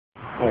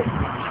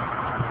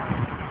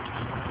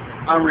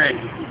I'm ready.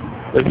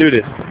 Let's do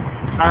this.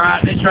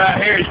 Alright, this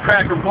right here is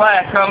Cracker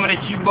Black coming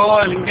at you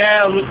boys and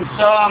gals with the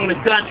song, the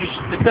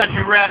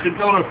country rap that's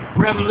gonna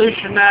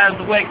revolutionize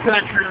the way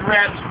country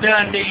rap's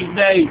done these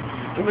days.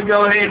 Let me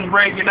go ahead and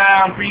break it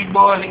down for you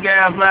boys and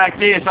gals like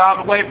this, all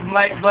the way from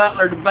Lake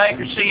Butler to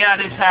Baker. See how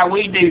this is how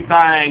we do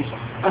things.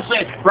 I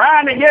said,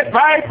 grind and get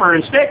paper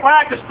and stick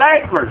like a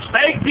stapler.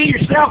 Steak to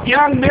yourself,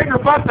 young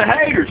nigger, but the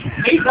haters.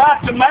 Eat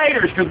lots of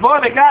maters, cause boy,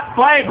 they got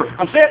flavor.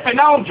 I'm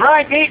sipping on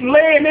drink, eating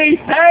lean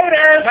these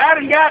haters. I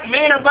done got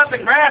meaner, but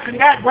the grass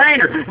and got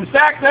greener. And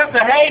stacked up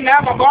the hay,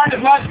 now my barn is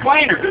much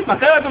cleaner. My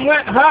cousin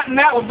went hunting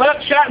out with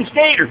buckshot and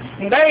skeeter.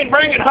 And they ain't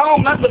bringing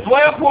home nothing but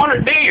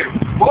 12-pointer deer.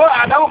 Boy,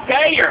 I don't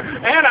care,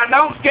 and I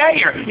don't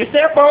scare. You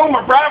step on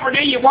my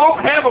property, you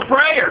won't have a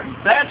prayer.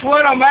 That's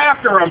what I'm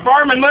after. I'm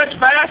farming much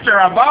faster.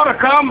 I bought a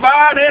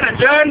combine and a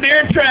John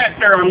Deere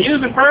tractor. I'm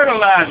using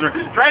fertilizer,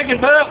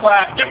 drinking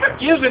Budweiser,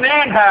 using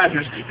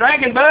anhydrous,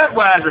 drinking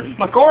Budweiser.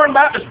 My corn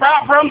about to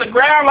sprout from the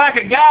ground like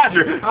a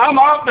geyser.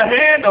 I'm off the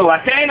handle.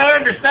 I can't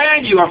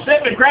understand you. I'm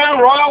sipping Crown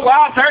Royal,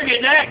 Wild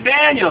Turkey, Jack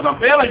Daniels. I'm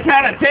feeling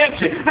kind of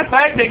tipsy. I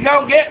think they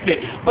go get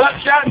me.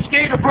 Buckshot and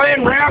skeeter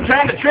playing around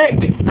trying to trick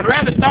me. I'd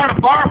rather start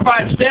a bar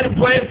fight instead of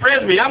playing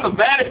frisbee. I'm the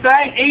baddest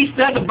thing east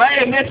of the Bay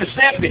of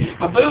Mississippi.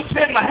 My boots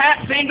fit my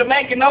hat seem to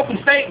make an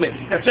open statement.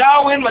 If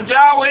y'all win my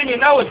jaw in,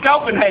 you know it's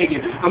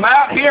Copenhagen. I'm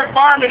out here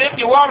farming if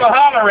you want to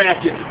holler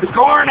at you. The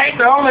corn ain't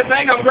the only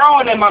thing I'm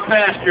growing in my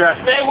pasture. I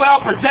stay well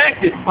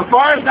protected. My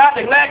farm's not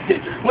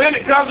neglected. When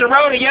it comes to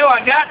rodeo, I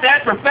got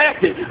that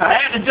perfected. I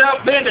had to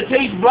jump in to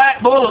teach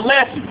Black Bull a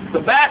lesson. The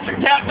bastard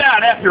tapped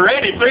out after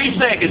 83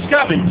 seconds.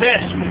 Come and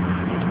test me.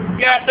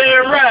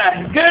 Goddamn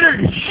right.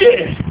 Gooder than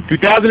shit.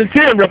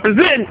 2010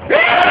 representing.